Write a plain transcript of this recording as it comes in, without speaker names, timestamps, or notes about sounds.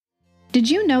Did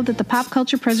you know that the Pop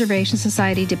Culture Preservation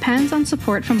Society depends on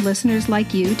support from listeners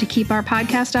like you to keep our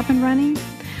podcast up and running?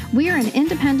 We are an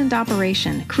independent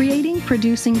operation, creating,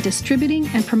 producing, distributing,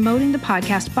 and promoting the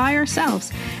podcast by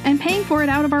ourselves and paying for it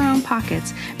out of our own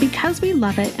pockets because we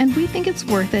love it and we think it's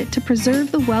worth it to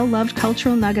preserve the well-loved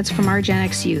cultural nuggets from our Gen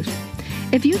X youth.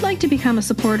 If you'd like to become a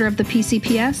supporter of the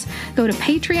PCPS, go to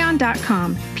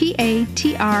patreon.com,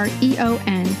 Patreon,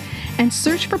 and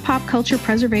search for Pop Culture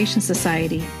Preservation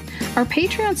Society. Our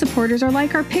Patreon supporters are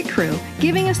like our pit crew,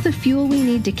 giving us the fuel we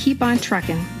need to keep on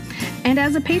trucking. And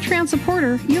as a Patreon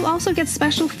supporter, you'll also get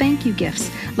special thank you gifts,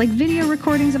 like video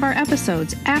recordings of our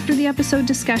episodes, after the episode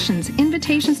discussions,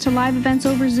 invitations to live events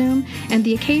over Zoom, and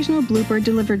the occasional blooper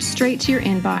delivered straight to your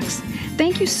inbox.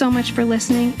 Thank you so much for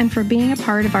listening and for being a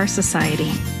part of our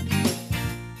society.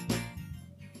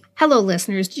 Hello,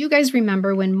 listeners. Do you guys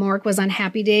remember when Mork was on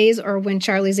Happy Days or when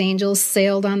Charlie's Angels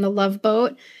sailed on the Love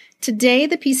Boat? Today,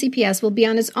 the PCPS will be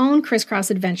on its own crisscross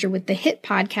adventure with the hit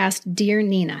podcast Dear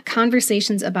Nina,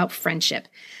 Conversations About Friendship.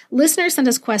 Listeners send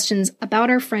us questions about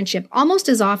our friendship almost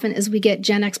as often as we get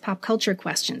Gen X pop culture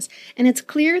questions. And it's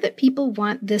clear that people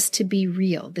want this to be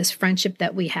real, this friendship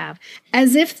that we have,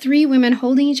 as if three women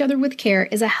holding each other with care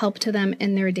is a help to them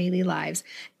in their daily lives.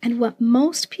 And what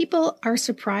most people are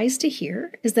surprised to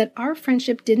hear is that our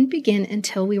friendship didn't begin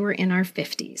until we were in our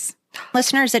 50s.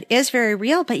 Listeners, it is very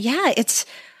real, but yeah,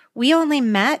 we only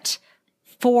met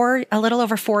a little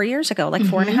over 4 years ago, like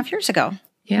 4.5 years ago.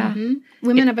 Yeah.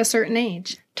 Women of a certain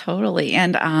age. Totally.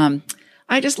 And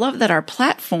I just love that our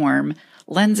platform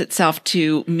lends itself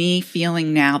to me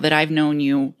feeling now that I've known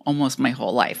you almost my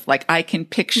whole life. Like I can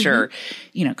picture,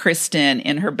 Kristen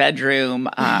in her bedroom,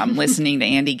 listening to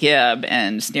Andy Gibb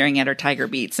and staring at her Tiger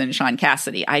Beats and Sean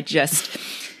Cassidy.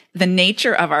 The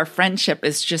nature of our friendship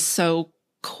is just so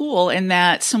cool in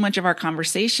that so much of our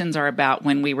conversations are about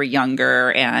when we were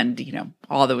younger and,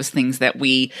 all those things that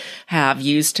we have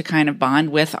used to kind of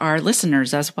bond with our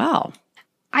listeners as well.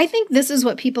 I think this is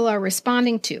what people are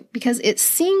responding to because it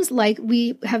seems like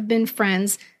we have been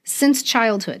friends since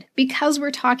childhood because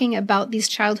we're talking about these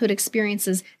childhood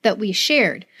experiences that we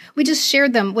shared. We just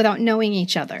shared them without knowing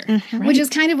each other, which is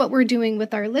kind of what we're doing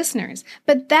with our listeners.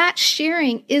 But that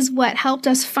sharing is what helped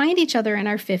us find each other in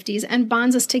our 50s and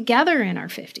bonds us together in our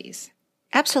 50s.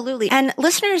 Absolutely. And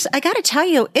listeners, I got to tell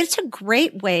you, it's a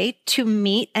great way to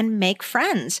meet and make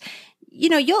friends.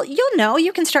 You'll know,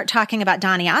 you can start talking about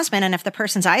Donny Osmond, and if the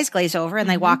person's eyes glaze over and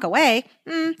they walk away,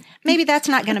 maybe that's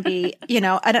not going to be,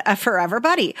 a forever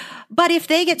buddy. But if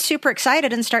they get super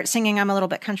excited and start singing, I'm a little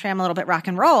bit country, I'm a little bit rock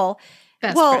and roll,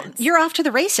 best friends. You're off to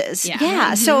the races.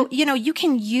 Yeah. So, you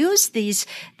can use these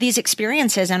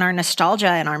experiences and our nostalgia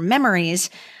and our memories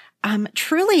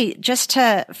truly just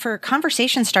for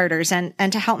conversation starters and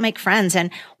to help make friends.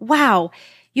 And wow,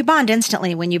 you bond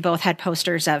instantly when you both had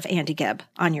posters of Andy Gibb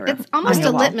on your It's almost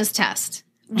a wall. Litmus test.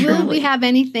 Will we have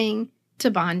anything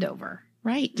to bond over?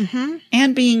 Right.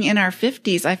 And being in our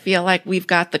 50s, I feel like we've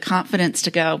got the confidence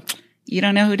to go, you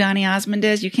don't know who Donny Osmond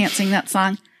is? You can't sing that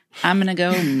song? I'm going to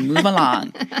go move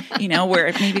along.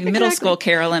 Where maybe middle school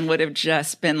Carolyn would have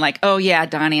just been like, oh yeah,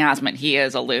 Donny Osmond, he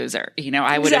is a loser.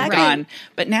 I would have gone,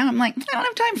 but now I'm like, I don't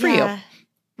have time for you.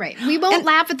 Right. We won't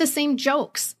laugh at the same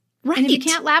jokes. Right. And if you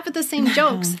can't laugh at the same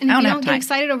jokes, and if you don't get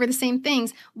excited over the same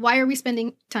things, why are we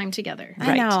spending time together?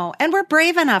 I know. And we're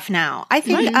brave enough now. I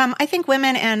think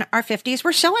women in our 50s,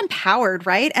 we're so empowered,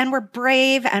 right? And we're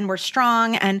brave and we're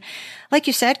strong. And like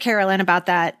you said, Carolyn, about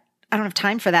that, I don't have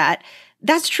time for that.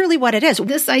 That's truly what it is.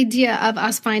 This idea of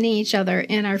us finding each other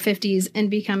in our 50s and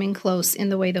becoming close in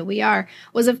the way that we are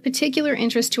was of particular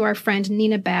interest to our friend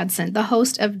Nina Badson, the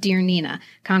host of Dear Nina,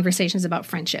 Conversations About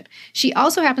Friendship. She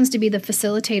also happens to be the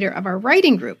facilitator of our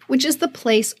writing group, which is the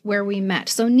place where we met.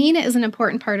 So Nina is an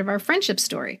important part of our friendship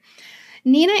story.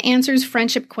 Nina answers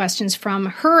friendship questions from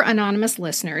her anonymous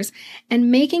listeners, and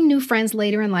making new friends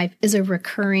later in life is a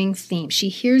recurring theme. She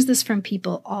hears this from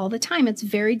people all the time. It's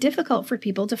very difficult for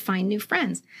people to find new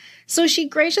friends. So she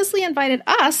graciously invited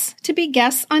us to be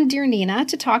guests on Dear Nina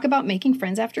to talk about making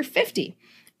friends after 50.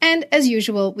 And as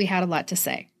usual, we had a lot to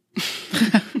say.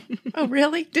 Oh,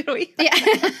 really? Did we? Yeah.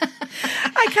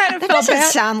 I kind of that felt doesn't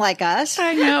bad. sound like us.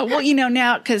 I know. Well,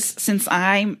 now, because since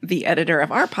I'm the editor of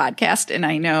our podcast and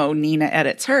I know Nina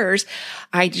edits hers,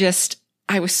 I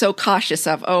was so cautious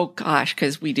of, oh gosh,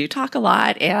 because we do talk a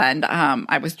lot, and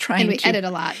I was trying to edit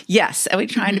a lot. Yes, I was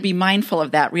trying to be mindful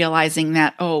of that, realizing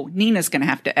that Nina's going to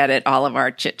have to edit all of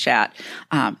our chit chat,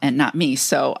 and not me.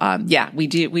 So we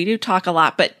do talk a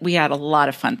lot, but we had a lot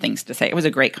of fun things to say. It was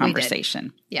a great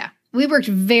conversation. Yeah, we worked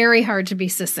very hard to be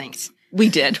succinct. We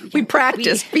did. We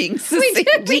practiced being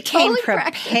succinct. We came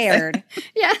prepared.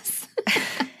 Yes.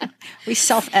 We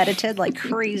self-edited like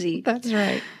crazy. That's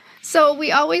right. So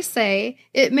we always say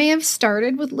it may have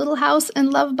started with Little House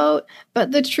and Love Boat,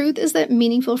 but the truth is that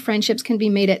meaningful friendships can be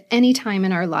made at any time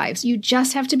in our lives. You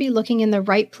just have to be looking in the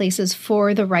right places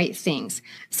for the right things.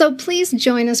 So please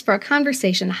join us for a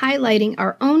conversation highlighting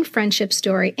our own friendship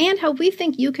story and how we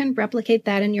think you can replicate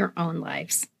that in your own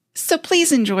lives. So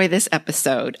please enjoy this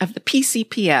episode of the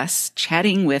PCPS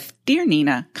Chatting with Dear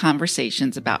Nina,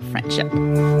 Conversations about Friendship.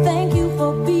 Thank you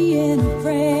for being a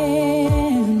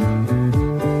friend.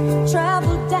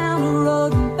 Travel down the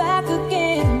road and back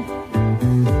again.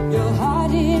 Your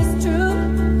heart is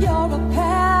true. You're a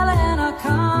pal and a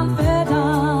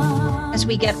confidant. As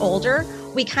we get older,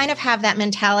 we kind of have that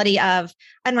mentality of,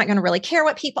 I'm not going to really care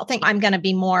what people think. I'm going to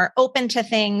be more open to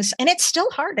things. And it's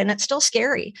still hard and it's still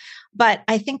scary. But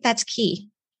I think that's key.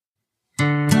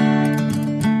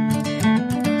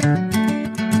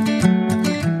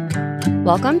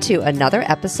 Welcome to another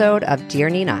episode of Dear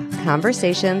Nina,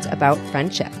 Conversations about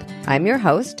Friendship. I'm your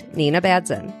host, Nina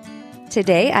Badson.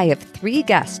 Today, I have 3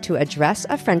 guests to address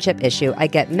a friendship issue I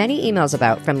get many emails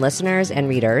about from listeners and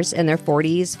readers in their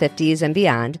 40s, 50s, and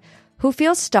beyond who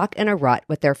feel stuck in a rut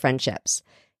with their friendships.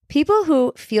 People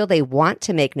who feel they want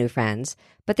to make new friends,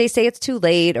 but they say it's too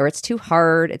late or it's too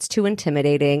hard, it's too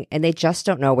intimidating, and they just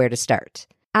don't know where to start.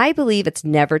 I believe it's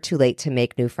never too late to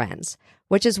make new friends,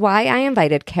 which is why I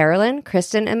invited Carolyn,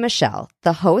 Kristen, and Michelle,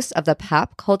 the hosts of the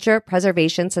Pop Culture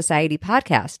Preservation Society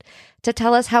podcast, to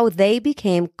tell us how they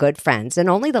became good friends in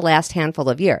only the last handful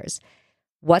of years,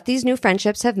 what these new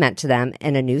friendships have meant to them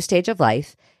in a new stage of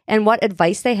life, and what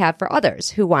advice they have for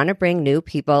others who want to bring new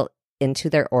people into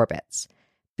their orbits.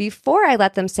 Before I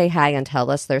let them say hi and tell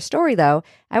us their story, though,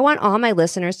 I want all my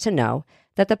listeners to know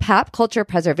that the Pop Culture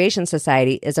Preservation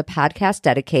Society is a podcast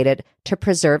dedicated to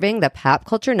preserving the pop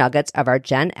culture nuggets of our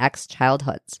Gen X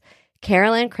childhoods.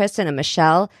 Carolyn, Kristen, and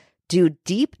Michelle do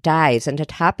deep dives into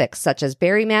topics such as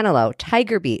Barry Manilow,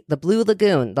 Tiger Beat, The Blue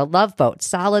Lagoon, The Love Boat,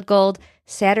 Solid Gold,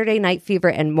 Saturday Night Fever,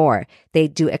 and more. They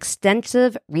do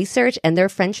extensive research, and their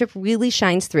friendship really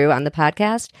shines through on the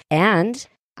podcast. And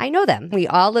I know them. We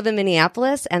all live in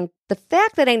Minneapolis, and the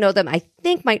fact that I know them, I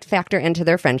think, might factor into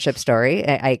their friendship story.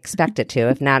 I expect it to.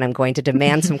 If not, I'm going to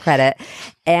demand some credit,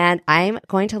 and I'm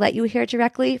going to let you hear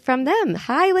directly from them.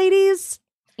 Hi, ladies.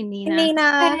 Hey, Nina.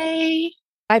 Nina. Hey.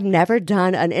 I've never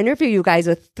done an interview, you guys,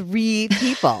 with 3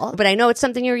 people, but I know it's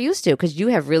something you're used to because you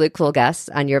have really cool guests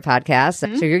on your podcast.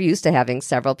 Mm-hmm. So you're used to having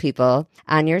several people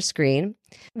on your screen.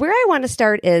 Where I want to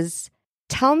start is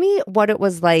tell me what it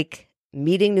was like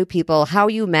meeting new people, how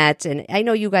you met. And I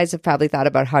know you guys have probably thought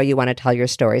about how you want to tell your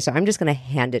story. So I'm just going to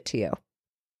hand it to you.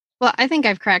 Well, I think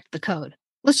I've cracked the code.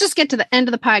 Let's just get to the end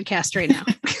of the podcast right now.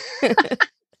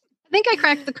 I think I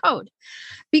cracked the code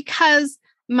because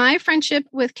my friendship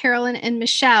with Carolyn and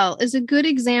Michelle is a good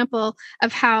example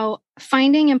of how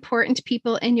finding important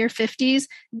people in your 50s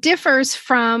differs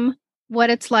from what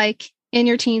it's like in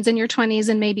your teens and your 20s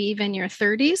and maybe even your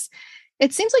 30s.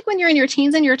 It seems like when you're in your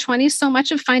teens and your 20s, so much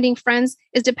of finding friends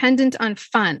is dependent on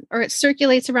fun, or it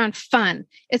circulates around fun.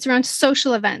 It's around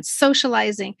social events,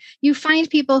 socializing. You find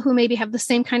people who maybe have the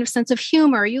same kind of sense of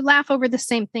humor. You laugh over the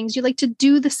same things. You like to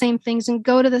do the same things and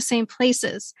go to the same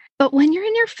places. But when you're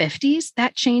in your 50s,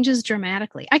 that changes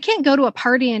dramatically. I can't go to a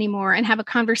party anymore and have a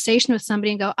conversation with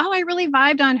somebody and go, oh, I really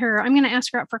vibed on her. I'm going to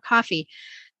ask her out for coffee.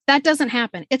 That doesn't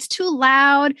happen. It's too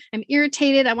loud. I'm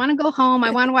irritated. I want to go home. I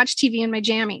want to watch TV in my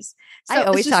jammies. So I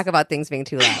always talk about things being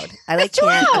too loud. I like too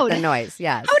loud. The noise.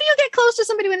 Yes. How do you get close to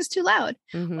somebody when it's too loud?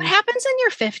 Mm-hmm. What happens in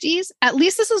your 50s, at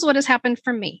least this is what has happened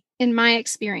for me in my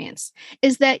experience,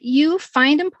 is that you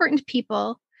find important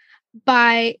people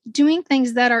by doing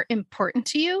things that are important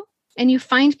to you, and you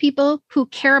find people who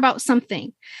care about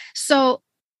something. So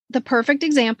the perfect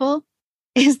example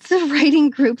is the writing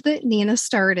group that Nina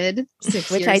started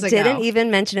 6 Which years I ago. didn't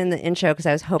even mention in the intro because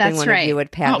I was hoping That's one right. of you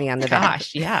would pat me on the back.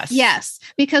 Gosh, yes. Yes,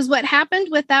 because what happened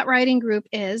with that writing group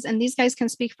is, and these guys can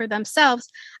speak for themselves,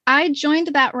 I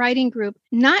joined that writing group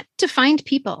not to find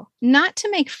people, not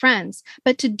to make friends,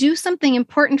 but to do something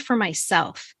important for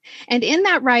myself. And in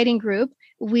that writing group,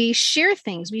 we share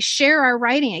things. We share our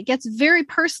writing. It gets very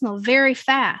personal, very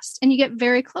fast, and you get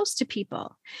very close to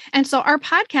people. And so our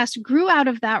podcast grew out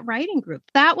of that writing group.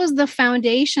 That was the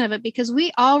foundation of it because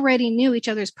we already knew each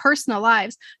other's personal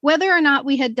lives. Whether or not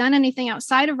we had done anything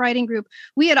outside of writing group,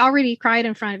 we had already cried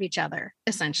in front of each other,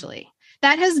 essentially.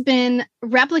 That has been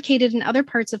replicated in other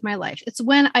parts of my life. It's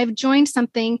when I've joined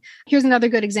something. Here's another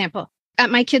good example. At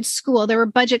my kids' school, there were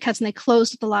budget cuts and they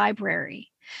closed the library.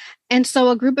 And so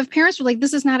a group of parents were like,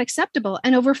 this is not acceptable.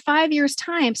 And over 5 years'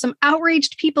 time, some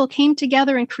outraged people came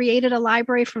together and created a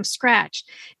library from scratch.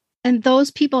 And those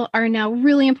people are now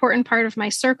really important part of my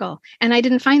circle. And I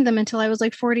didn't find them until I was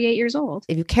like 48 years old.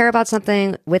 If you care about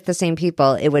something with the same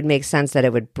people, it would make sense that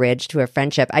it would bridge to a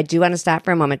friendship. I do want to stop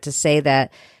for a moment to say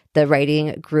that the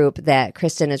writing group that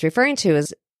Kristen is referring to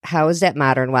is housed at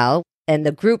Modern Well. And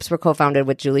the groups were co-founded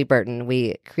with Julie Burton.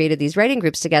 We created these writing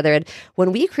groups together. And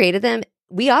when we created them,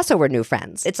 we also were new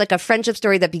friends. It's like a friendship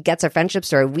story that begets a friendship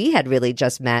story. We had really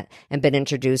just met and been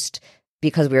introduced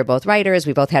because we were both writers.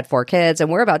 We both had 4 kids and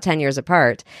we're about 10 years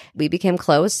apart. We became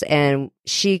close and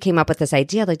she came up with this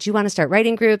idea, like, do you want to start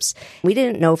writing groups? We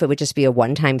didn't know if it would just be a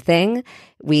one-time thing.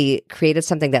 We created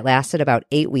something that lasted about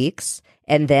 8 weeks.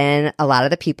 And then a lot of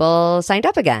the people signed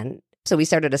up again. So we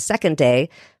started a second day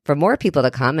for more people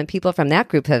to come, and people from that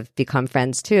group have become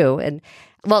friends too. And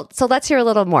well, so let's hear a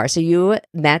little more. So you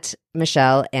met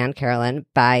Michelle and Carolyn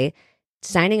by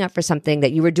signing up for something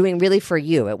that you were doing really for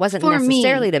you. It wasn't For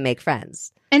necessarily me. to make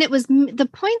friends. And it was the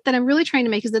point that I'm really trying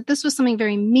to make is that this was something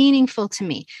very meaningful to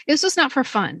me. This was not for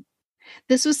fun.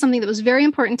 This was something that was very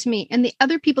important to me. And the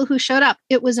other people who showed up,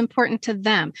 it was important to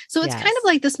them. So it's Yes. kind of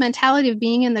like this mentality of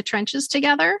being in the trenches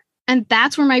together. And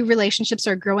that's where my relationships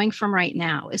are growing from right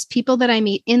now, is people that I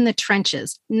meet in the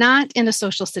trenches, not in a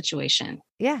social situation.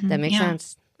 Yeah, that makes Yeah.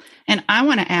 sense. And I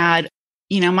want to add,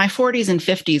 my 40s and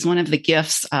 50s, one of the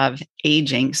gifts of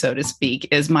aging, so to speak,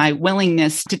 is my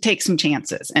willingness to take some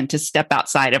chances and to step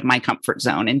outside of my comfort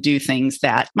zone and do things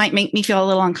that might make me feel a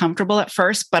little uncomfortable at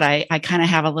first, but I kind of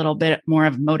have a little bit more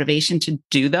of motivation to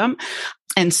do them.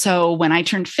 And so when I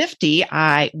turned 50,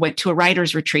 I went to a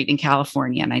writer's retreat in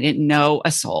California and I didn't know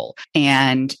a soul.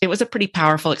 And it was a pretty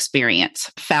powerful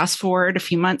experience. Fast forward a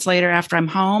few months later after I'm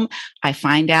home, I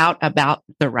find out about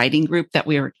the writing group that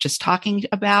we were just talking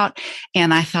about.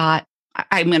 And I thought,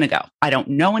 I'm going to go. I don't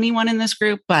know anyone in this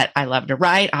group, but I love to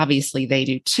write. Obviously, they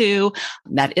do too.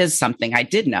 That is something I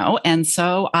did know. And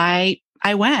so I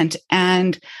went,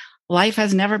 and life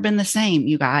has never been the same,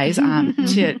 you guys.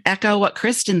 To echo what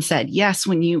Kristen said, yes,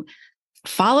 when you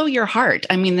follow your heart,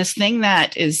 I mean, this thing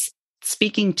that is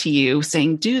speaking to you,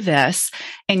 saying, do this,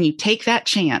 and you take that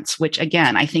chance, which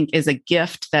again, I think is a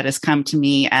gift that has come to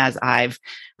me as I've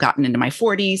gotten into my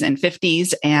 40s and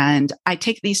 50s. And I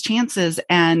take these chances,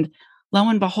 and lo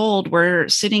and behold, we're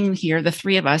sitting here, the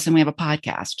 3 of us, and we have a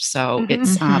podcast. So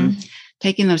it's,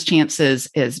 taking those chances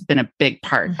has been a big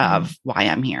part of why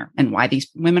I'm here and why these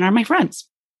women are my friends.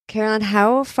 Carolyn,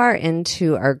 how far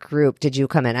into our group did you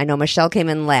come in? I know Michelle came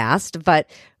in last, but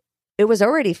it was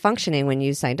already functioning when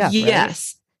you signed up, Yes.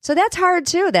 right? So that's hard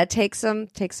too. That takes some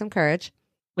courage.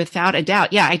 Without a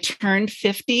doubt. Yeah. I turned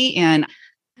 50 in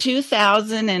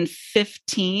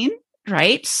 2015.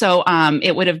 Right. So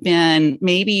it would have been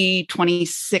maybe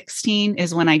 2016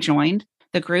 is when I joined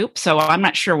the group. So I'm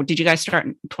not sure. Did you guys start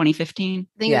in 2015?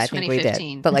 I think it was 2015.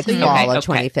 We did, but like So fall Okay, of okay.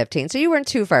 2015. So you weren't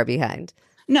too far behind.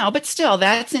 No, but still,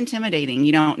 that's intimidating.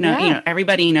 You don't know, Yeah.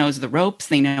 everybody knows the ropes.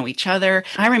 They know each other.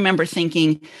 I remember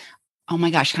thinking, oh my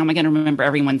gosh, how am I going to remember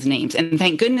everyone's names? And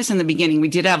thank goodness in the beginning, we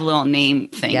did have little name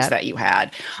things that you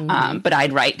had. But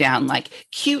I'd write down like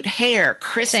cute hair,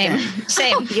 Kristen.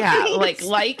 Same. Yeah, like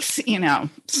likes, something.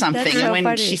 That's so And when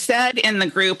funny. she said in the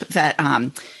group that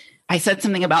I said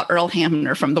something about Earl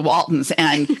Hamner from the Waltons,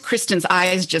 and Kristen's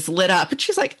eyes just lit up. And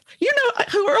she's like, you know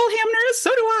who Earl Hamner is? So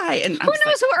do I. And Who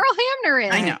knows who Earl Hamner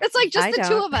is? I know. It's like just I the don't.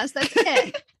 2 of us. That's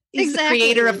it. He's the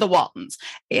creator of the Waltons.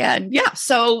 And yeah,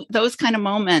 so those kind of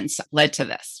moments led to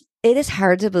this. It is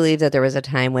hard to believe that there was a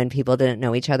time when people didn't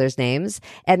know each other's names.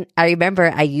 And I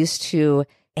remember I used to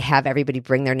have everybody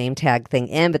bring their name tag thing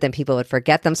in, but then people would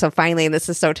forget them. So finally, and this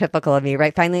is so typical of me,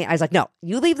 right? Finally, I was like, no,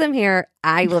 you leave them here.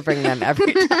 I will bring them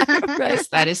every time. Yes,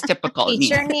 that is typical of me.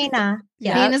 Teacher Nina.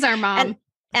 Yeah. Nina's our mom.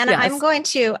 And Yes. I'm going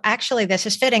to actually, this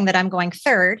is fitting that I'm going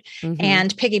third Mhm.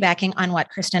 and piggybacking on what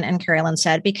Kristen and Carolyn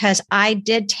said, because I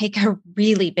did take a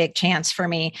really big chance for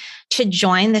me to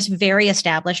join this very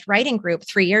established writing group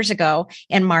 3 years ago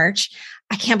in March.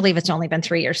 I can't believe it's only been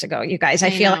 3 years ago, you guys.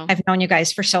 I feel know. like I've known you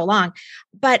guys for so long.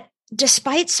 But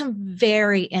despite some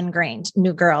very ingrained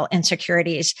new girl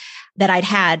insecurities that I'd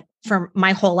had for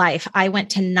my whole life, I went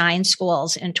to 9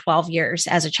 schools in 12 years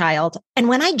as a child. And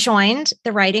when I joined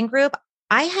the writing group,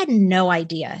 I had no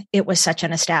idea it was such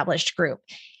an established group.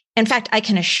 In fact, I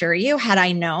can assure you, had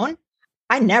I known,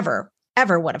 I never,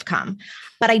 ever would have come.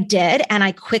 But I did. And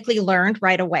I quickly learned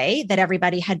right away that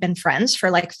everybody had been friends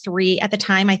for like 3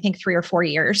 or 4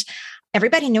 years.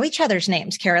 Everybody knew each other's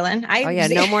names, Carolyn. Oh yeah,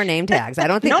 no more name tags. I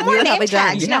don't think No more you're name probably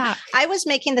done. tags. No, I was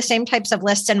making the same types of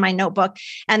lists in my notebook.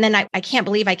 And then I can't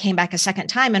believe I came back a second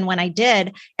time. And when I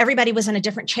did, everybody was in a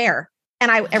different chair.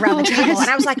 and I around the table, and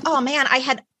I was like, oh man,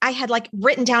 I had like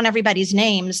written down everybody's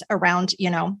names around,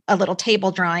 a little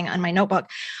table drawing on my notebook.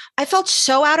 I felt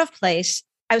so out of place.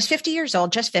 I was 50 years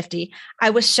old, just 50. I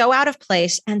was so out of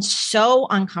place and so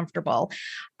uncomfortable.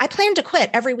 I planned to quit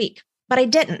every week, but I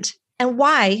didn't. And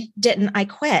why didn't I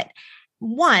quit?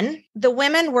 One, the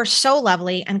women were so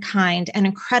lovely and kind and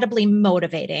incredibly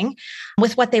motivating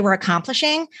with what they were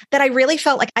accomplishing that I really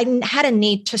felt like I had a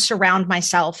need to surround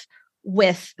myself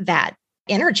with that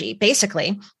energy,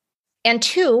 basically. And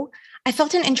two, I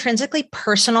felt an intrinsically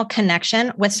personal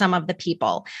connection with some of the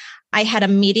people. I had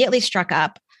immediately struck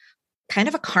up kind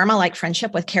of a karma-like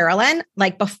friendship with Carolyn,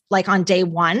 like on day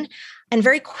one, and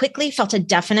very quickly felt a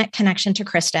definite connection to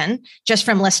Kristen just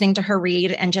from listening to her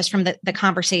read and just from the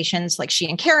conversations like she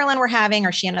and Carolyn were having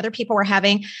or she and other people were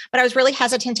having. But I was really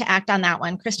hesitant to act on that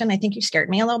one. Kristen, I think you scared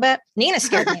me a little bit. Nina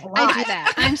scared me a lot. I do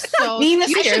that. I'm so Nina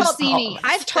scared.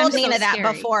 I've told Nina that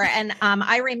before. And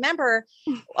I remember,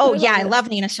 I love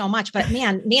Nina so much. But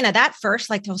man, Nina, that first,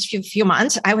 like those few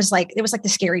months, I was like, it was like the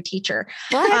scary teacher.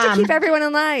 Well, I have to keep everyone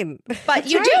in line. But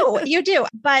you do.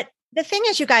 But the thing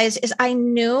is, you guys, is I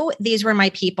knew these were my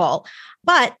people,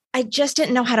 but I just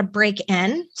didn't know how to break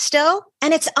in still.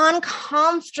 And it's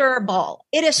uncomfortable.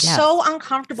 It is so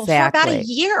uncomfortable for about a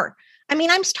year. I mean,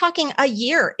 I'm talking a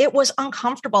year. It was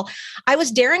uncomfortable. I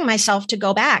was daring myself to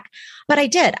go back, but I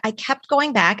did. I kept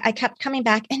going back. I kept coming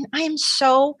back. And I am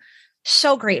so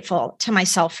grateful to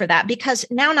myself for that, because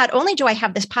now not only do I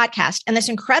have this podcast and this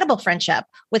incredible friendship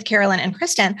with Carolyn and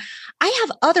Kristen, I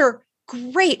have other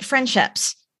great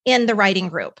friendships in the writing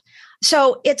group.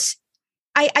 So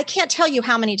I can't tell you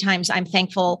how many times I'm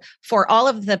thankful for all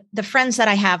of the friends that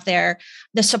I have there,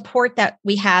 the support that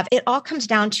we have. It all comes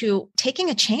down to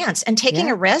taking a chance and taking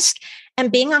a risk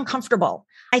and being uncomfortable.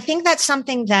 I think that's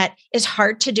something that is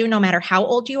hard to do no matter how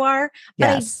old you are. But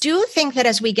I do think that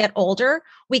as we get older,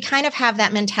 we kind of have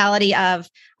that mentality of,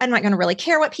 I'm not going to really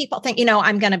care what people think.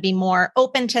 I'm going to be more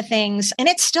open to things. And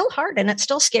it's still hard and it's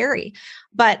still scary.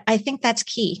 But I think that's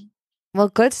key. Well,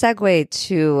 good segue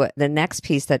to the next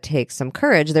piece that takes some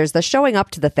courage. There's the showing up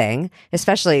to the thing,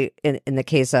 especially in the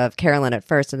case of Carolyn at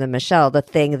first and then Michelle, the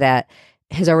thing that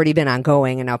has already been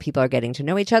ongoing and now people are getting to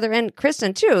know each other. And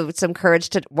Kristen, too, with some courage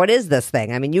to, what is this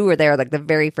thing? I mean, you were there like the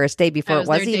very first day before it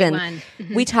was even,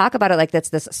 mm-hmm. We talk about it like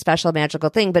that's this special magical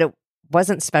thing, but it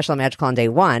wasn't special magical on day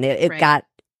one. It got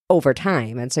over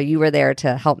time. And so you were there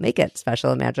to help make it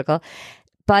special and magical.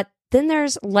 But then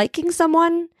there's liking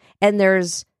someone and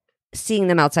there's seeing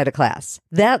them outside of class.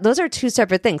 Those are two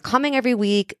separate things. Coming every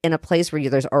week in a place where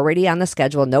there's already on the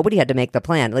schedule, nobody had to make the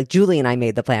plan. Like Julie and I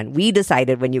made the plan. We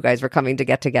decided when you guys were coming to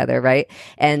get together, right?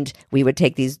 And we would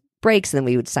take these breaks and then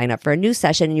we would sign up for a new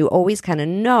session. And you always kind of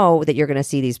know that you're going to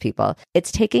see these people.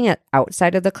 It's taking it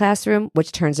outside of the classroom,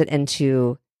 which turns it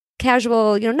into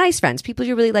casual, nice friends, people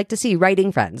you really like to see,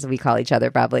 writing friends, we call each other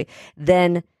probably.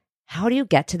 Then how do you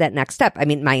get to that next step? I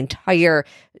mean, my entire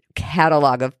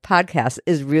catalog of podcasts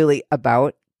is really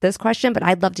about this question, but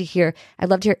I'd love to hear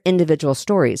individual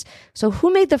stories. So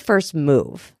who made the first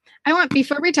move?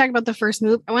 Before we talk about the first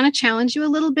move, I want to challenge you a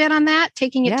little bit on that,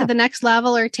 taking it to the next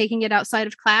level or taking it outside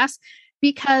of class,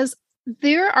 because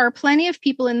there are plenty of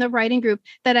people in the writing group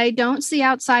that I don't see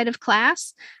outside of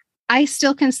class. I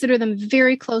still consider them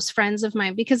very close friends of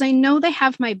mine because I know they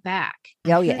have my back.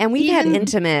 Oh, yeah. And we've had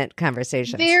intimate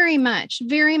conversations. Very much,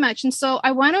 very much. And so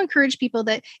I want to encourage people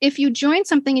that if you join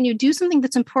something and you do something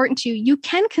that's important to you, you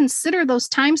can consider those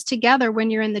times together when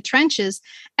you're in the trenches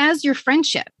as your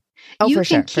friendship. You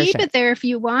can keep it there if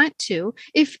you want to.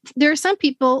 If there are some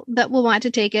people that will want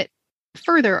to take it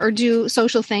further or do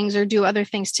social things or do other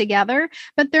things together.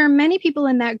 But there are many people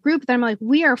in that group that I'm like,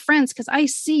 we are friends because I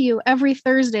see you every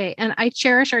Thursday and I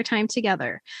cherish our time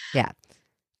together. Yeah.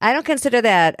 I don't consider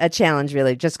that a challenge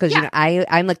really, just because,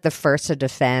 I'm like the first to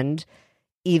defend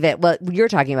you're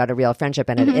talking about a real friendship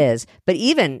and it is, but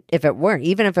even if it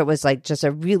was like just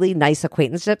a really nice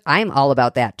acquaintanceship, I'm all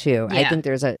about that too. Yeah. I think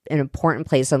there's an important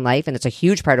place in life and it's a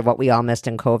huge part of what we all missed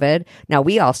in COVID. Now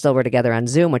we all still were together on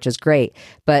Zoom, which is great.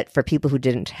 But for people who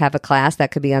didn't have a class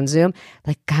that could be on Zoom,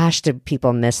 like, gosh, did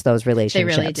people miss those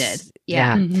relationships? They really did.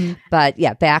 Yeah. Mm-hmm. But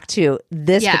back to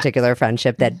this particular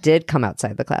friendship that did come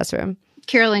outside the classroom.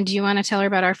 Carolyn, do you want to tell her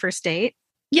about our first date?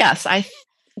 Yes,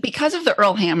 because of the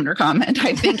Earl Hamner comment,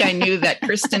 I think I knew that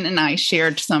Kristen and I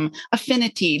shared some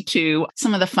affinity to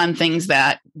some of the fun things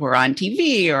that were on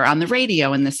TV or on the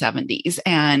radio in the 70s.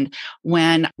 And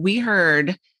when we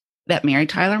heard that Mary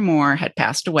Tyler Moore had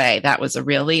passed away, that was a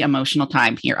really emotional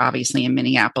time here, obviously in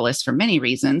Minneapolis for many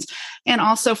reasons. And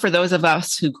also for those of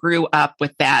us who grew up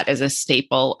with that as a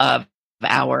staple of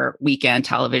our weekend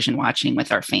television watching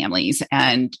with our families.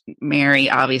 And Mary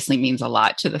obviously means a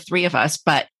lot to the three of us,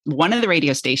 but one of the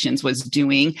radio stations was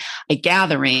doing a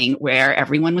gathering where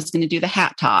everyone was going to do the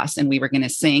hat toss and we were going to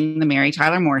sing the Mary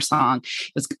Tyler Moore song.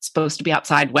 It was supposed to be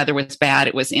outside. Weather was bad.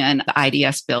 It was in the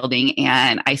IDS building.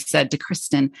 And I said to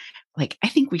Kristen, like, I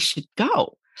think we should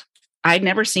go. I'd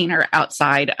never seen her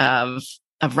outside of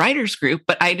writers group,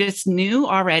 but I just knew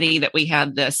already that we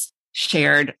had this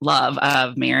shared love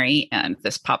of Mary and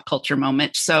this pop culture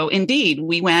moment. So indeed,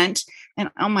 we went and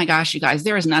oh my gosh, you guys,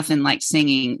 there is nothing like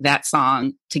singing that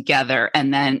song together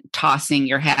and then tossing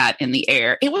your hat in the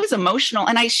air. It was emotional.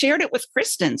 And I shared it with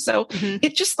Kristen. So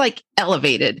it just like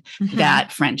elevated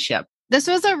that friendship. This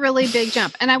was a really big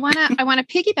jump. And I want to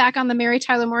piggyback on the Mary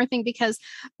Tyler Moore thing, because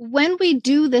when we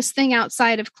do this thing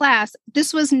outside of class,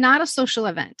 this was not a social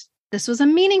event. This was a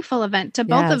meaningful event to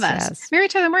both of us. Yes. Mary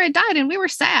Tyler Moore had died and we were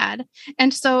sad.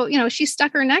 And so, she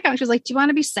stuck her neck out. She was like, do you want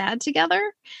to be sad together?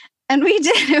 And we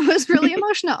did. It was really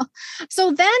emotional.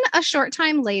 So then a short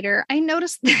time later, I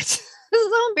noticed that this is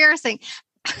so embarrassing.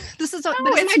 This is it's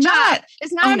my not. job.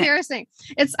 It's not embarrassing.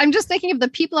 I'm just thinking of the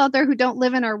people out there who don't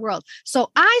live in our world.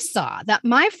 So I saw that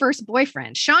my first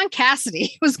boyfriend, Sean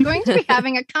Cassidy, was going to be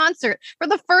having a concert for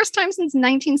the first time since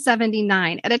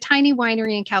 1979 at a tiny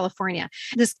winery in California.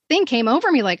 This thing came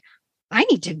over me like, I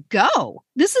need to go.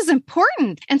 This is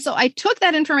important. And so I took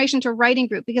that information to writing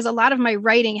group, because a lot of my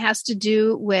writing has to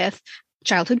do with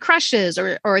childhood crushes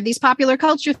or these popular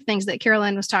culture things that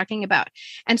Carolyn was talking about.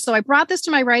 And so I brought this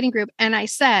to my writing group and I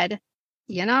said,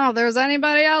 there's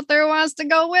anybody out there who wants to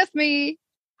go with me.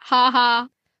 Ha ha.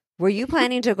 Were you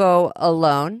planning to go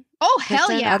alone? Oh, hell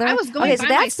Kristen, yeah. I was going okay, by so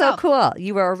that's myself. so cool.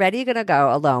 You were already going to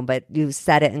go alone, but you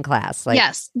said it in class.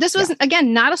 Yes. This was,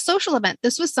 again, not a social event.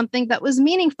 This was something that was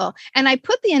meaningful. And I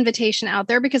put the invitation out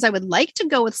there because I would like to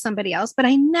go with somebody else, but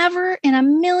I never in a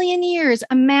million years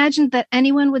imagined that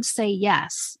anyone would say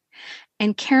yes.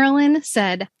 And Carolyn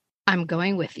said, I'm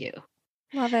going with you.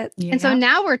 Love it. Yeah. And so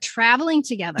now we're traveling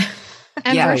together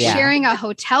and Yeah. we're Oh, yeah. sharing a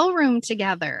hotel room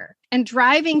together and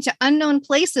driving to unknown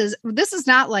places. This is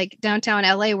not like downtown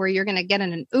LA where you're going to get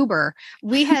in an Uber.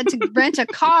 We had to rent a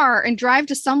car and drive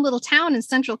to some little town in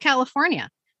Central California.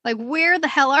 Like, where the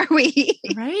hell are we?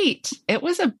 Right. It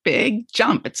was a big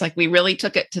jump. It's like we really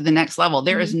took it to the next level.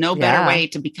 There is no better Yeah. way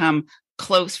to become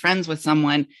close friends with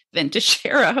someone than to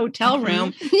share a hotel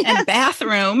room and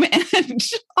bathroom and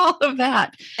all of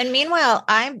that. And meanwhile,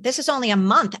 this is only a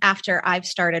month after I've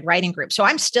started writing group. So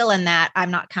I'm still in that.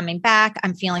 I'm not coming back.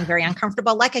 I'm feeling very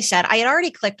uncomfortable. Like I said, I had already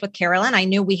clicked with Carolyn. I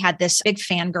knew we had this big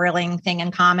fangirling thing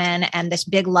in common and this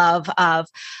big love of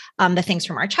the things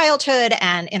from our childhood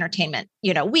and entertainment,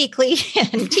 weekly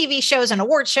and TV shows and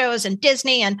award shows and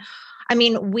Disney. And I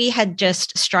mean, we had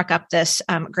just struck up this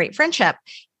great friendship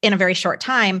in a very short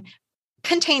time,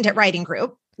 contained at writing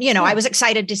group. I was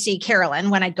excited to see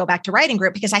Carolyn when I'd go back to writing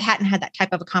group because I hadn't had that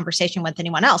type of a conversation with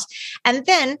anyone else. And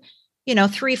then,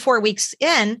 3-4 weeks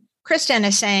in, Kristen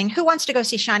is saying, who wants to go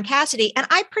see Sean Cassidy? And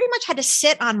I pretty much had to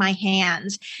sit on my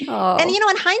hands. Oh. And,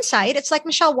 in hindsight, it's like,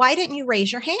 Michelle, why didn't you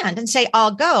raise your hand and say, I'll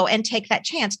go and take that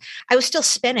chance? I was still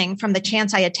spinning from the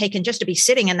chance I had taken just to be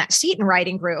sitting in that seat in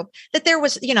writing group, that there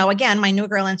was, again, my new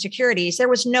girl insecurities. There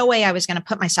was no way I was going to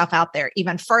put myself out there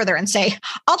even further and say,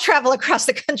 I'll travel across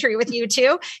the country with you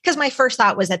too. Because my first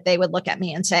thought was that they would look at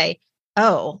me and say,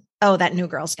 oh, that new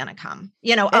girl's going to come.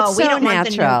 We don't want the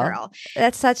new girl.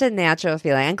 That's such a natural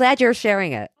feeling. I'm glad you're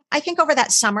sharing it. I think over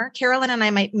that summer, Carolyn and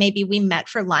I maybe we met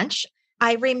for lunch.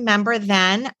 I remember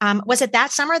then, was it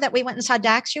that summer that we went and saw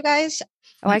Dax, you guys?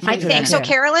 Oh, I I think so.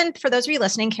 Carolyn, for those of you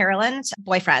listening, Carolyn's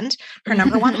boyfriend, her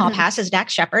number one hall pass is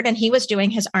Dax Shepard, and he was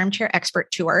doing his Armchair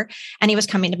Expert tour, and he was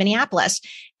coming to Minneapolis.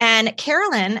 And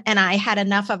Carolyn and I had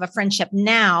enough of a friendship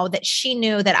now that she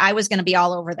knew that I was going to be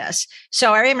all over this.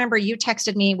 So I remember you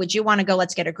texted me, would you want to go?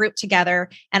 Let's get a group together.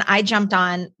 And I jumped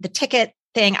on the ticket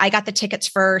thing. I got the tickets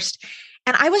first.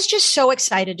 And I was just so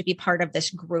excited to be part of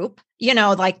this group,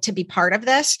 to be part of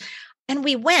this. And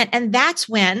we went, and that's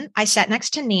when I sat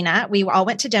next to Nina. We all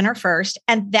went to dinner first.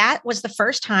 And that was the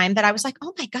first time that I was like,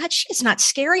 oh my God, she is not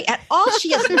scary at all.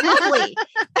 She is lovely.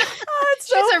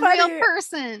 She's a real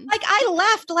person. Like I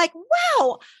left like,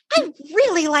 wow, I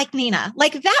really like Nina.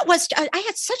 Like that was, I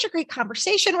had such a great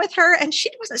conversation with her and she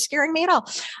wasn't scaring me at all.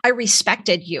 I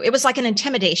respected you. It was like an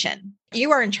intimidation.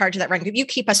 You are in charge of that run group. You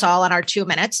keep us all on our 2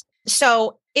 minutes.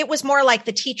 So it was more like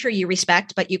the teacher you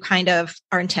respect, but you kind of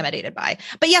are intimidated by.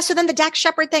 But yeah, so then the Dax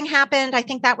Shepard thing happened. I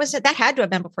think that was it. That had to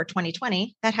have been before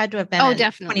 2020. That had to have been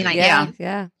definitely.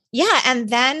 2019. Yeah. And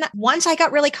then once I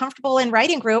got really comfortable in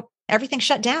writing group, everything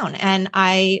shut down and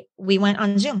we went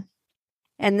on Zoom.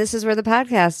 And this is where the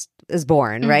podcast is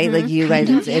born, right? Like you guys,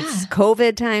 it's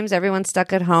COVID times, everyone's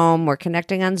stuck at home, we're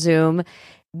connecting on Zoom.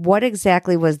 What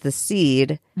exactly was the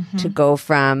seed to go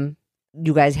from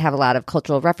you guys have a lot of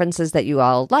cultural references that you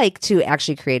all like to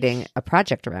actually creating a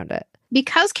project around it?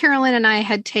 Because Carolyn and I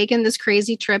had taken this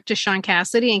crazy trip to Sean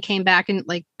Cassidy and came back and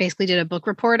like basically did a book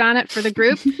report on it for the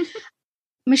group,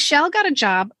 Michelle got a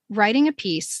job writing a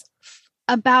piece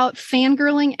about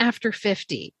fangirling after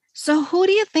 50. So who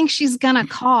do you think she's going to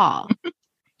call?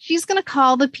 She's going to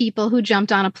call the people who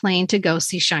jumped on a plane to go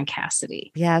see Sean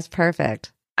Cassidy. Yes,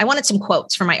 perfect. I wanted some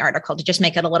quotes for my article to just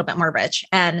make it a little bit more rich.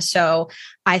 And so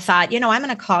I thought, I'm going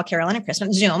to call Carolyn and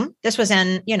Kristen Zoom. This was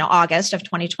in, August of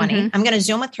 2020. I'm going to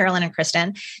Zoom with Carolyn and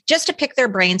Kristen just to pick their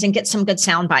brains and get some good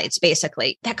sound bites,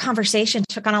 basically. That conversation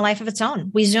took on a life of its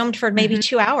own. We Zoomed for maybe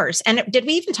 2 hours. And did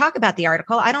we even talk about the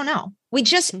article? I don't know. We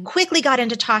just quickly got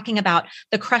into talking about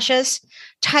the crushes,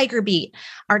 Tiger Beat,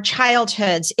 our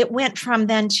childhoods. It went from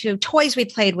then to toys we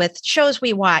played with, shows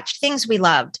we watched, things we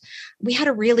loved. We had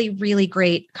a really, really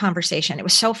great conversation. It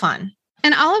was so fun.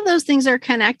 And all of those things are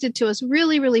connected to us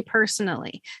really, really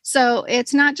personally. So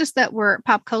it's not just that we're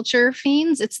pop culture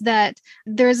fiends. It's that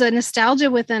there's a nostalgia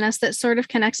within us that sort of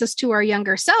connects us to our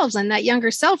younger selves. And that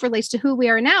younger self relates to who we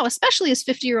are now, especially as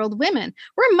 50-year-old women.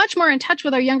 We're much more in touch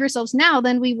with our younger selves now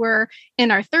than we were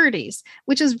in our 30s,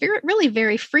 which is really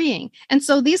very freeing. And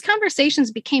so these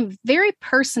conversations became very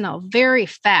personal, very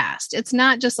fast. It's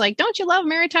not just like, don't you love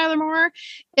Mary Tyler Moore?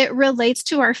 It relates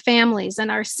to our families and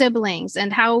our siblings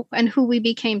and how and who we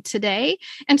became today.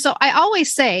 And so I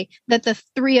always say that the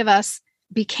three of us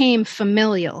became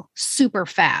familial super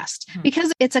fast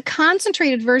because it's a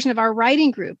concentrated version of our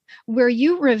writing group where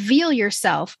you reveal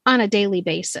yourself on a daily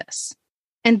basis.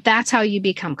 And that's how you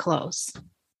become close.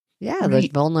 Yeah, there's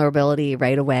vulnerability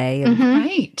right away. And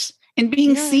Right. And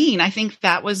being seen, I think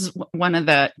that was one of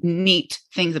the neat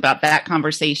things about that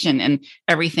conversation and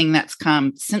everything that's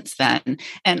come since then.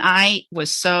 And I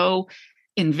was so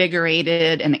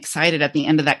invigorated and excited at the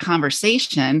end of that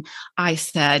conversation. I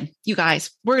said, you guys,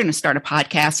 we're going to start a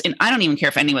podcast. And I don't even care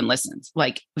if anyone listens.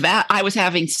 Like that, I was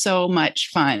having so much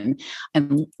fun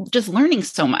and just learning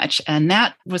so much. And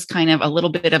that was kind of a little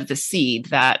bit of the seed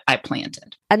that I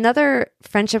planted. Another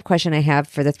friendship question I have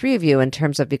for the three of you in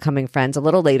terms of becoming friends a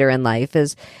little later in life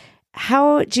is,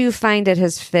 how do you find it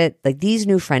has fit like these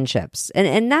new friendships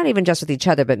and not even just with each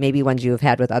other, but maybe ones you have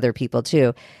had with other people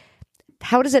too?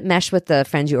 How does it mesh with the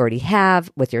friends you already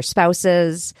have, with your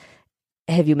spouses?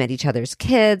 Have you met each other's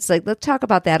kids? Like, let's talk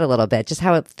about that a little bit, just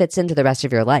how it fits into the rest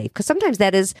of your life. Because sometimes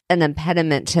that is an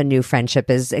impediment to new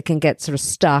friendship, is it can get sort of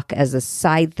stuck as a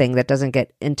side thing that doesn't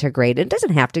get integrated. It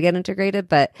doesn't have to get integrated,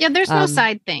 but yeah, there's no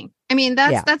side thing. I mean,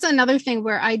 that's another thing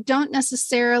where I don't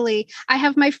necessarily, I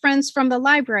have my friends from the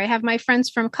library. I have my friends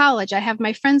from college. I have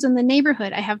my friends in the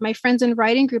neighborhood. I have my friends in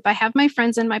writing group. I have my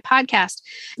friends in my podcast.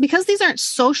 Because these aren't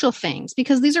social things,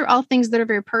 because these are all things that are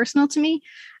very personal to me,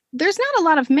 there's not a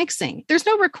lot of mixing. There's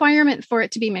no requirement for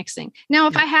it to be mixing. Now,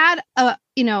 if I had a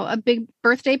big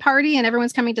birthday party and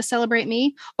everyone's coming to celebrate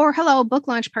me, or book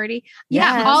launch party. Yes.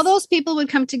 Yeah, all those people would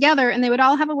come together and they would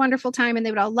all have a wonderful time and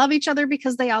they would all love each other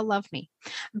because they all love me.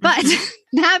 But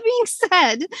that being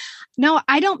said, no,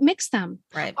 I don't mix them.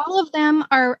 Right. All of them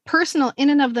are personal in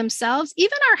and of themselves.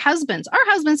 Even our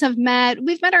husbands have met.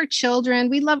 We've met our children.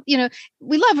 We love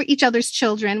each other's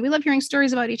children. We love hearing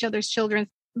stories about each other's children.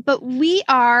 But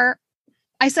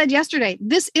I said yesterday,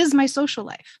 this is my social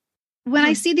life. When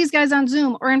I see these guys on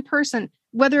Zoom or in person,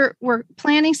 whether we're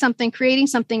planning something, creating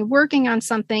something, working on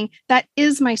something, that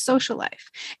is my social life.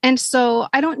 And so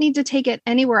I don't need to take it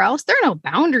anywhere else. There are no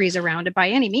boundaries around it by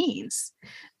any means,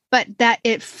 but that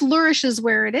it flourishes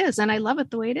where it is. And I love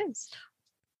it the way it is.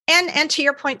 And to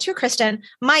your point too, Kristen,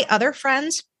 my other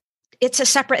friends, it's a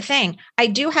separate thing. I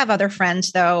do have other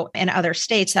friends, though, in other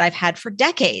states that I've had for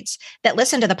decades that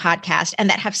listen to the podcast and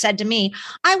that have said to me,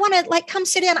 I want to come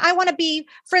sit in. I want to be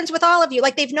friends with all of you.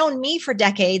 Like they've known me for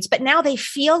decades, but now they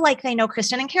feel like they know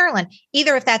Kristen and Carolyn,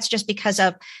 either if that's just because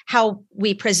of how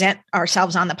we present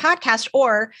ourselves on the podcast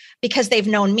or because they've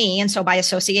known me. And so by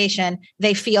association,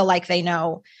 they feel like they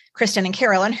know Kristen and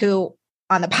Carolyn, who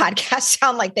on the podcast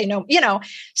sound like they know,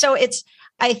 so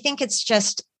I think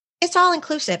it's all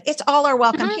inclusive. It's all are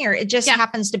welcome here. It just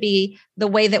happens to be the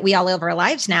way that we all live our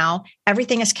lives now.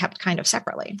 Everything is kept kind of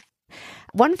separately.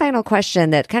 One final question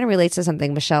that kind of relates to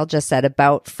something Michelle just said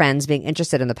about friends being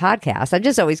interested in the podcast. I'm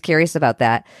just always curious about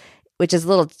that, which is a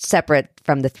little separate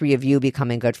from the three of you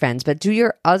becoming good friends. But do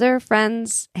your other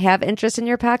friends have interest in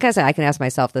your podcast? I can ask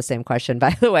myself the same question,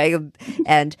 by the way.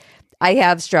 And I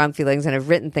have strong feelings and have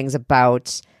written things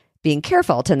about being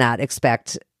careful to not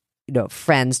expect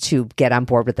friends to get on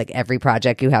board with like every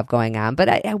project you have going on.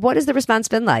 But what has the response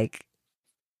been like?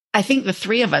 I think the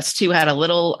three of us too had a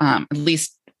little, at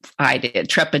least I did,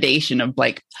 trepidation of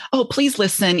like, oh, please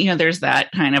listen. There's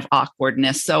that kind of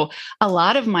awkwardness. So a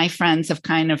lot of my friends have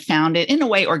kind of found it in a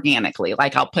way organically,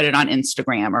 like I'll put it on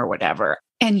Instagram or whatever.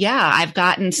 And yeah, I've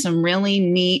gotten some really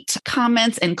neat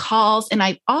comments and calls. And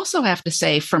I also have to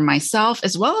say for myself,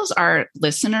 as well as our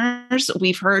listeners,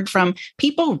 we've heard from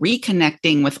people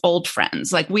reconnecting with old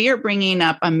friends. Like we are bringing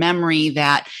up a memory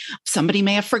that somebody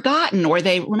may have forgotten, or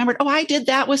they remembered, oh, I did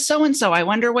that with so-and-so. I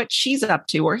wonder what she's up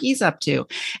to or he's up to.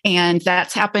 And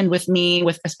that's happened with me,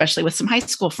 especially with some high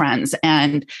school friends.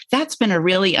 And that's been a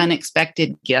really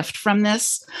unexpected gift from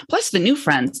this. Plus the new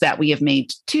friends that we have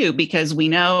made too, because we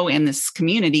know in this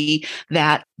community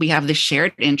that we have this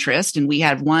shared interest. And we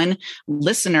had one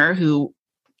listener who,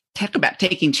 talk about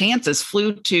taking chances,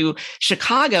 flew to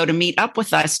Chicago to meet up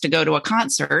with us to go to a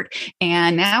concert.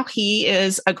 And now he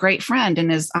is a great friend and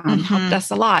has helped us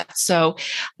a lot. So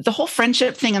the whole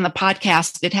friendship thing in the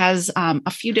podcast, it has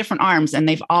a few different arms, and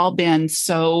they've all been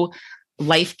so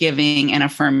life-giving and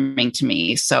affirming to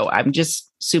me. So I'm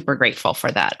just super grateful for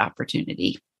that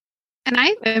opportunity. And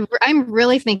I'm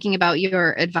really thinking about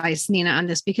your advice, Nina, on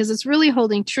this, because it's really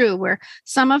holding true, where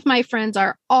some of my friends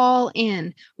are all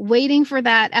in, waiting for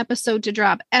that episode to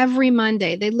drop every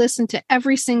Monday. They listen to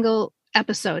every single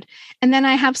episode. And then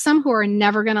I have some who are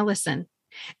never going to listen.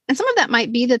 And some of that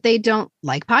might be that they don't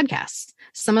like podcasts.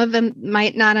 Some of them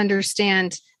might not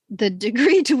understand the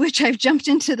degree to which I've jumped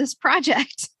into this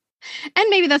project. And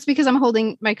maybe that's because I'm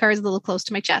holding my cards a little close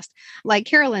to my chest. Like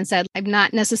Carolyn said, I'm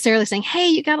not necessarily saying, hey,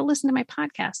 you got to listen to my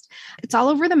podcast. It's all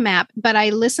over the map, but I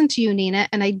listen to you, Nina,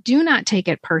 and I do not take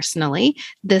it personally.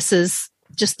 This is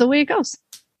just the way it goes.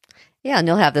 Yeah, and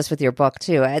you'll have this with your book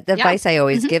too. The advice I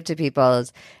always give to people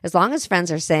is, as long as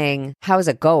friends are saying, how's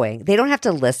it going? They don't have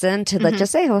to listen to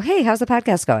just say, oh, hey, how's the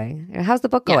podcast going? How's the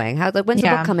book going? When's the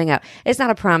book coming out? It's not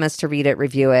a promise to read it,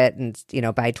 review it, and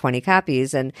buy 20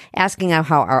 copies. And asking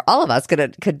how all of us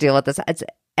could deal with this. It's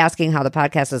asking how the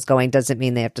podcast is going doesn't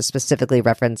mean they have to specifically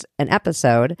reference an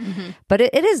episode, but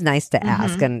it is nice to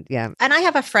ask. And And I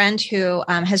have a friend who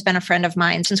has been a friend of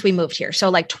mine since we moved here. So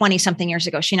like 20 something years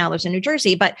ago, she now lives in New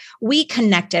Jersey, but we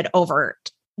connected over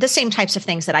the same types of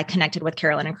things that I connected with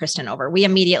Carolyn and Kristen over. We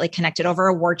immediately connected over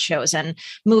award shows and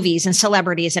movies and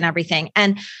celebrities and everything.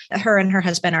 And her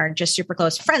husband are just super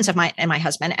close friends of my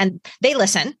husband, and they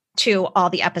listen to all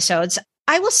the episodes.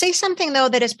 I will say something, though,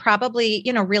 that is probably,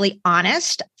 really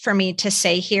honest for me to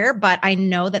say here, but I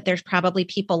know that there's probably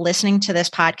people listening to this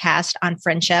podcast on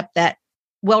friendship that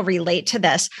will relate to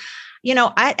this.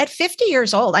 At 50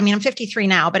 years old, I'm 53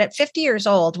 now, but at 50 years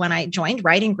old, when I joined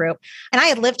Writing Group, and I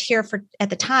had lived here for, at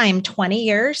the time, 20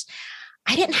 years,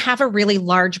 I didn't have a really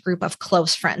large group of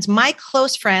close friends. My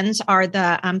close friends are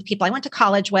the people I went to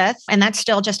college with, and that's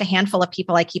still just a handful of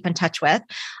people I keep in touch with.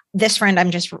 This friend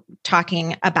I'm just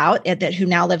talking about, who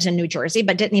now lives in New Jersey,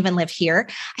 but didn't even live here.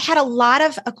 I had a lot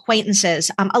of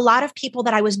acquaintances, a lot of people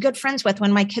that I was good friends with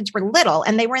when my kids were little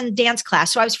and they were in dance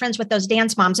class. So I was friends with those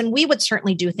dance moms, and we would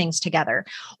certainly do things together,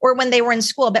 or when they were in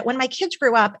school. But when my kids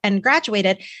grew up and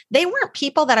graduated, they weren't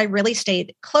people that I really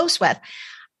stayed close with.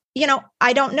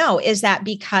 I don't know. Is that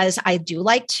because I do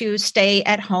like to stay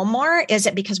at home more? Is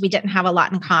it because we didn't have a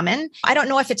lot in common? I don't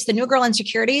know if it's the new girl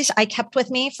insecurities I kept with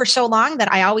me for so long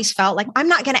that I always felt like I'm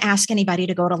not going to ask anybody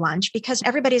to go to lunch because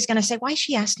everybody's going to say, why is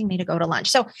she asking me to go to lunch?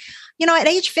 So, at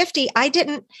age 50, I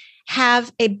didn't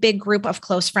have a big group of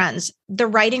close friends. The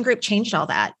Writing Group changed all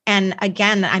that. And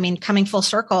again, coming full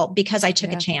circle because I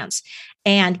took a chance.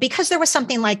 And because there was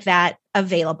something like that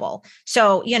available.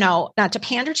 So, not to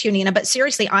pander to you, Nina, but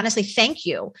seriously, honestly, thank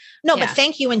you. But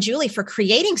thank you and Julie for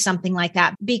creating something like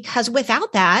that, because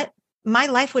without that, my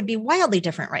life would be wildly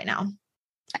different right now.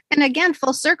 And again,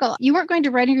 full circle, you weren't going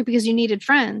to Writing Group because you needed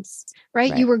friends,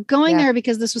 right? You were going there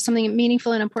because this was something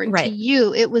meaningful and important to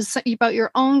you. It was about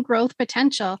your own growth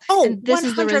potential. Oh, and this 100%.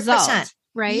 Is the result.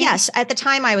 Right. Yes. At the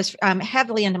time, I was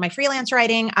heavily into my freelance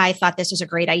writing. I thought this is a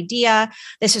great idea.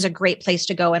 This is a great place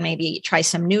to go and maybe try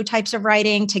some new types of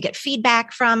writing to get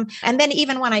feedback from. And then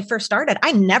even when I first started,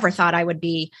 I never thought I would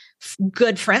be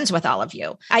good friends with all of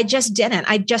you. I just didn't.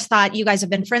 I just thought you guys have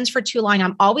been friends for too long.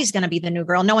 I'm always going to be the new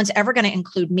girl. No one's ever going to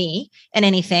include me in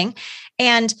anything.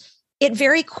 And it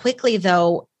very quickly,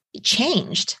 though,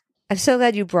 changed. I'm so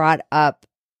glad you brought up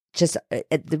just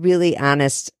the really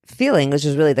honest feeling, which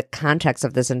is really the context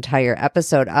of this entire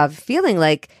episode, of feeling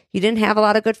like you didn't have a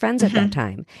lot of good friends at that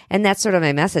time. And that's sort of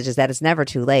my message, is that it's never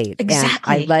too late.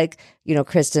 Exactly. And I like,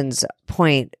 Kristen's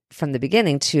point from the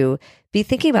beginning to be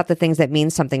thinking about the things that mean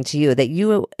something to you, that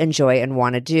you enjoy and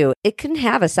want to do. It can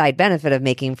have a side benefit of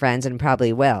making friends, and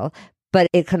probably will, but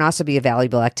it can also be a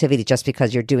valuable activity just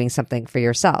because you're doing something for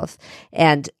yourself.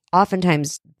 And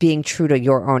oftentimes being true to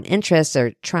your own interests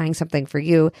or trying something for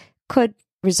you could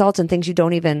result in things you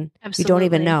don't even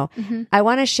know. Mm-hmm. I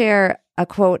want to share a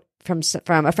quote from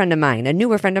a friend of mine, a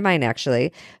newer friend of mine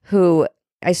actually, who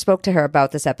I spoke to her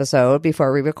about this episode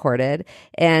before we recorded,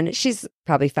 and she's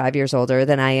probably 5 years older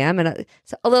than I am, and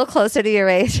a little closer to your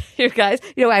age, you guys.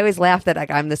 You know, I always laugh that like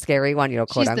I'm the scary one, quote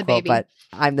She's the unquote, baby. but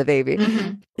I'm the baby.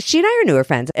 Mm-hmm. She and I are newer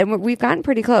friends, and we've gotten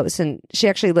pretty close, and she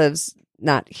actually lives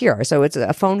not here, so it's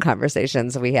a phone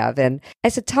conversations we have. And I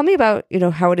said, tell me about,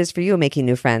 how it is for you making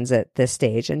new friends at this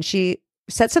stage. And she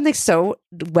said something so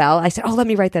well. I said, oh, let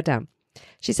me write that down.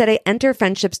 She said, I enter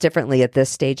friendships differently at this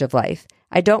stage of life.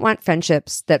 I don't want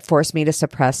friendships that force me to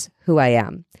suppress who I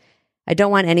am. I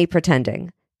don't want any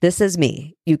pretending. This is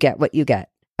me. You get what you get.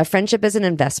 A friendship is an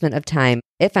investment of time.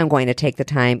 If I'm going to take the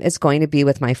time, it's going to be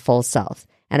with my full self.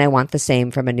 And I want the same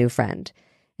from a new friend.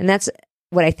 And that's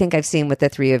what I think I've seen with the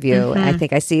three of you. Mm-hmm. I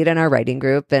think I see it in our writing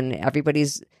group, and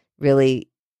everybody's really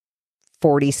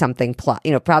 40 something plus,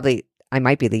 probably I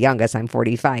might be the youngest. I'm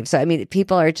 45. So, I mean,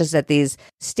 people are just at these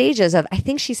stages of, I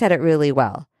think she said it really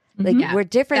well. Like, Yeah, we're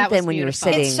different that was than when you're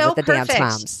beautiful. sitting It's so with the dance perfect.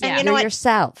 moms. And Yeah. you know You're what,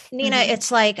 yourself. Nina, Mhm. it's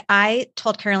like I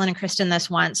told Carolyn and Kristen this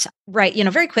once, right?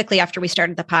 Very quickly after we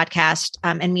started the podcast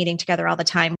and meeting together all the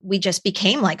time, we just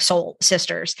became like soul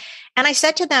sisters. And I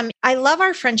said to them, I love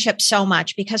our friendship so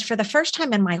much because for the first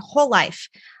time in my whole life,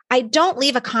 I don't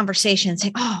leave a conversation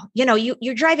saying, oh,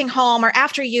 you're driving home, or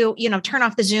after you turn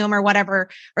off the Zoom or whatever,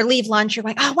 or leave lunch, you're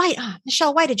like,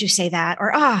 Michelle, why did you say that?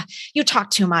 Or, you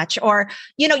talk too much, or,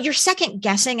 you're second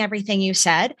guessing everything you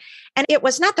said. And it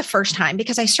was not the first time,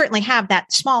 because I certainly have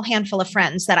that small handful of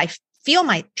friends that I feel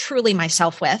truly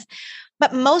myself with.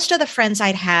 But most of the friends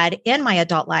I'd had in my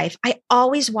adult life, I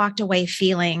always walked away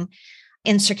feeling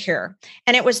insecure.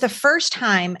 And it was the first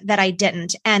time that I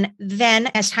didn't. And then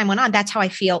as time went on, that's how I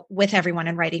feel with everyone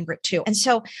in writing group too. And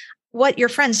so what your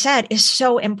friend said is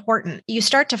so important. You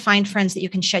start to find friends that you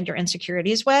can shed your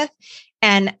insecurities with,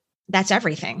 and that's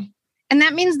everything. And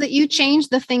that means that you change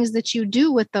the things that you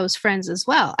do with those friends as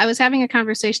well. I was having a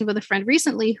conversation with a friend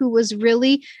recently who was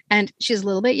really, and she's a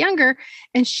little bit younger,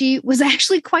 and she was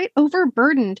actually quite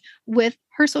overburdened with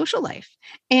her social life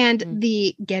and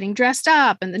the getting dressed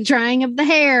up and the drying of the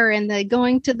hair and the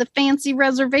going to the fancy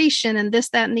reservation and this,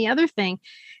 that, and the other thing.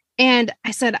 And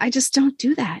I said, I just don't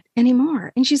do that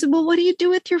anymore. And she said, well, what do you do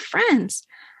with your friends?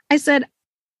 I said,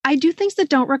 I do things that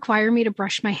don't require me to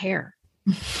brush my hair.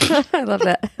 I love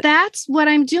that. That's what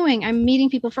I'm doing. I'm meeting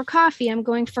people for coffee. I'm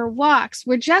going for walks.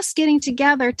 We're just getting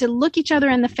together to look each other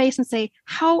in the face and say,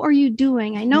 how are you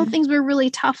doing? I know things were really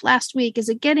tough last week. Is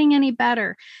it getting any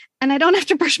better? And I don't have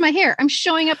to brush my hair. I'm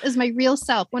showing up as my real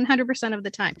self 100% of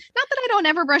the time. Not that I don't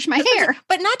ever brush my hair.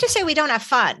 But not to say we don't have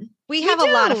fun. We have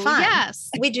a lot of do, fun. yes.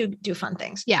 We do fun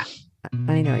things. Yeah.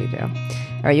 I know you do.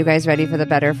 Are you guys ready for the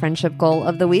better friendship goal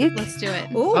of the week? Let's do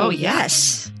it. Ooh, Oh,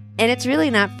 yes. And it's really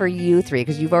not for you three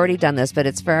because you've already done this, but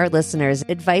it's for our listeners.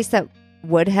 Advice that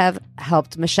would have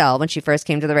helped Michelle when she first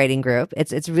came to the writing group.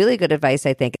 It's really good advice,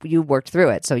 I think. You worked through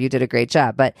it, so you did a great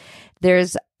job. But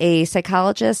there's a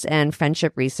psychologist and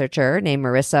friendship researcher named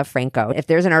Marissa Franco. If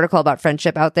there's an article about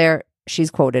friendship out there,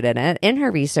 she's quoted in it. In her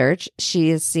research, she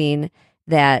has seen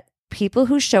that people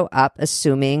who show up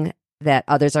assuming that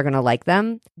others are going to like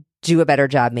them do a better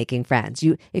job making friends.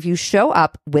 If you show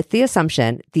up with the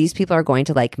assumption these people are going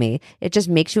to like me, it just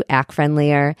makes you act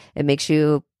friendlier. It makes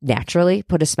you naturally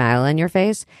put a smile on your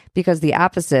face, because the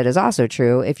opposite is also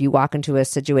true. If you walk into a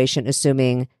situation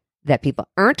assuming that people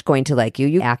aren't going to like you,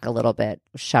 you act a little bit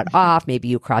shut off. Maybe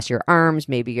you cross your arms.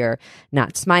 Maybe you're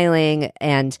not smiling,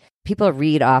 and people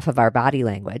read off of our body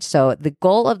language. So the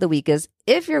goal of the week is,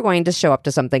 if you're going to show up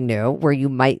to something new where you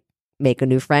might make a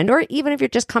new friend, or even if you're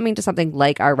just coming to something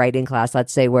like our writing class,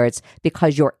 let's say, where it's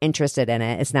because you're interested in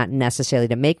it, it's not necessarily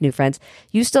to make new friends,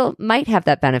 you still might have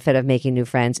that benefit of making new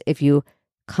friends if you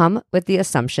come with the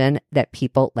assumption that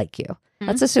people like you.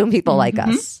 Let's assume people like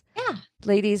us. Yeah.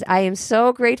 Ladies, I am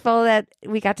so grateful that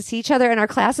we got to see each other, and our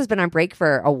class has been on break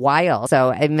for a while,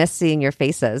 so I miss seeing your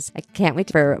faces. I can't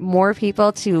wait for more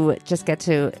people to just get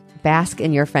to bask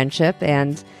in your friendship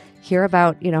and hear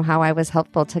about, how I was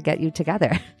helpful to get you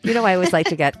together. I always like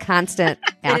to get constant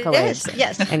accolades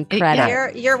Yes. and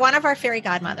credit. You're one of our fairy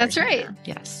godmothers. That's right.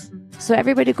 Yes. So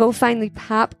everybody go find the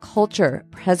Pop Culture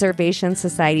Preservation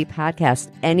Society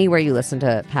podcast anywhere you listen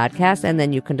to podcasts, and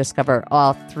then you can discover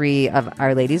all three of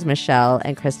our ladies, Michelle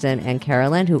and Kristen and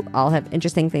Carolyn, who all have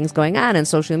interesting things going on and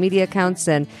social media accounts,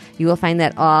 and you will find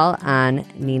that all on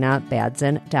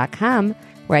ninabadzin.com,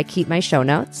 where I keep my show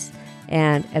notes.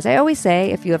 And as I always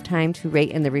say, if you have time to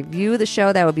rate and review the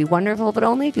show, that would be wonderful, but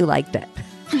only if you liked it.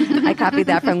 I copied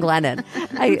that from Glennon.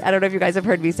 I don't know if you guys have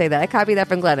heard me say that. I copied that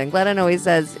from Glennon. Glennon always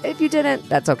says, if you didn't,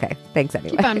 that's okay. Thanks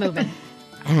anyway. Keep on moving.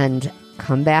 And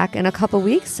come back in a couple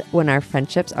weeks when our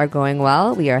friendships are going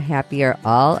well. We are happier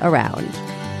all around.